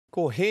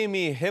Ko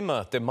Hemi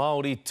Hema te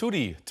Maori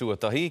turi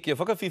tuatahi kia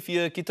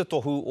whakawhiwhia ki te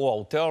tohu o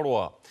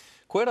Aotearoa.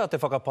 Koera te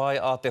whakapai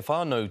a te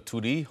whānau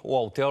turi o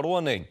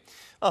Aotearoa nei.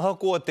 Aha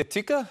koa te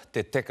tika,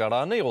 te teka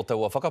rānei o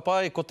taua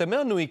whakapai ko te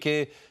mea nui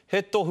ke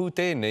he tohu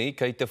tēnei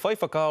kei te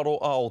whaiwhakaro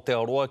a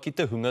Aotearoa ki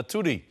te hunga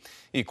turi.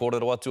 I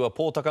kōrero atu a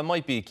pōtaka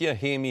maipi kia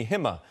Hemi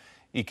Hema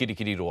i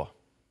Kirikiri roa.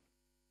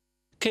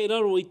 Kei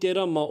raro i te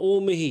rama o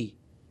mihi.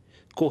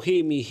 Ko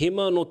Hemi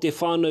Hema no te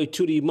whānau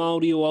turi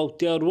Maori o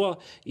Aotearoa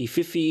i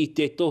whiwhi i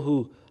te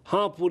tohu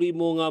hāpuri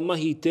mō ngā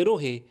mahi te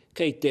rohe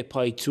kei te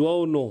pai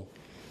tuaono.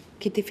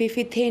 Ki te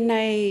whiwhi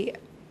tēnei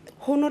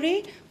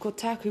honore, ko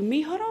tāku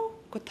miharo,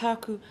 ko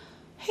tāku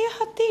hei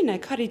aha tēnei,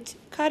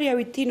 kari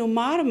au i tino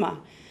mārama.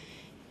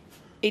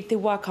 I te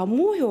wā ka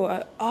mōhio,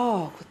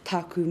 ko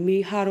tāku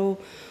miharo,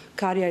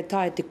 kari au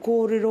tae te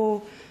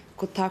kōrero,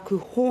 ko tāku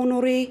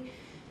honore,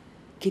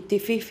 ki te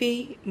whiwhi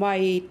mai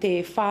i te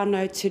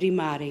whānau turi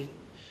Māori.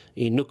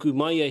 E nuku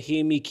mai a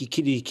Hemi ki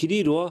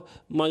Kirikiriroa,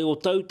 mai o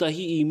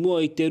tautahi i mua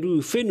i te rū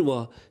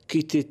whenua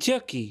ki te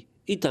tiaki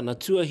i tana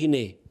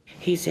tuahine.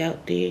 He's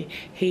out there,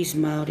 he's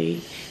Māori,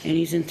 and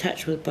he's in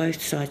touch with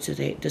both sides of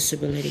that,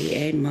 disability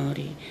and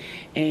Māori.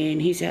 And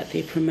he's out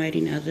there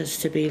promoting others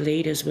to be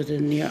leaders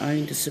within their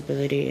own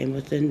disability and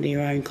within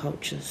their own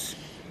cultures.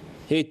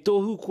 He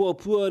tohu kua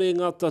puare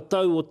ngā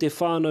tatau o te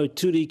whānau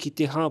turi ki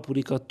te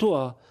hāpuri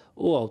katoa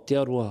o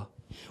Aotearoa.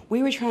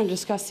 We were trying to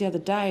discuss the other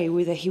day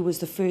whether he was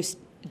the first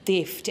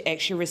deaf to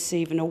actually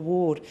receive an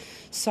award.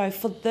 So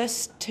for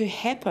this to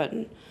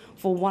happen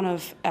for one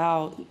of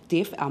our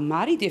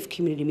Māori deaf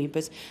community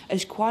members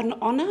is quite an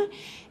honour,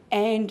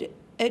 and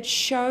it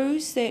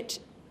shows that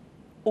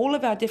all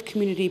of our deaf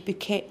community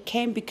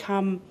can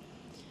become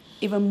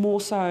even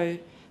more so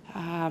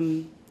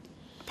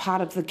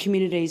part of the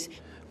communities.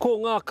 Ko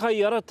ngā kai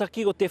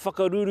arataki o te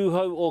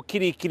whakaruruhau o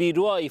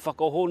Kirikiriroa i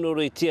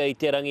whakahonore i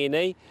te rangi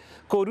nei,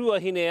 ko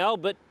Ruahine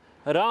Albert,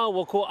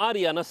 rāua ko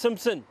Ariana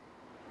Simpson.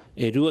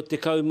 E rua te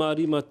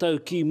kaumārima tau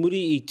ki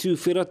muri i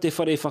tūwhera te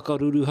whare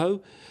whakaruruhau,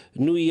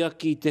 nui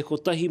aki te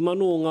kotahi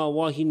mano o ngā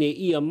wahine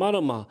ia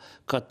marama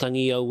ka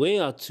tangi au e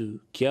atu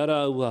ki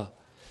ara aua.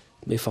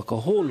 Me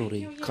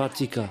whakahonore ka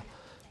tika,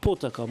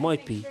 pōtaka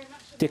maipi,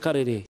 te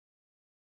karere.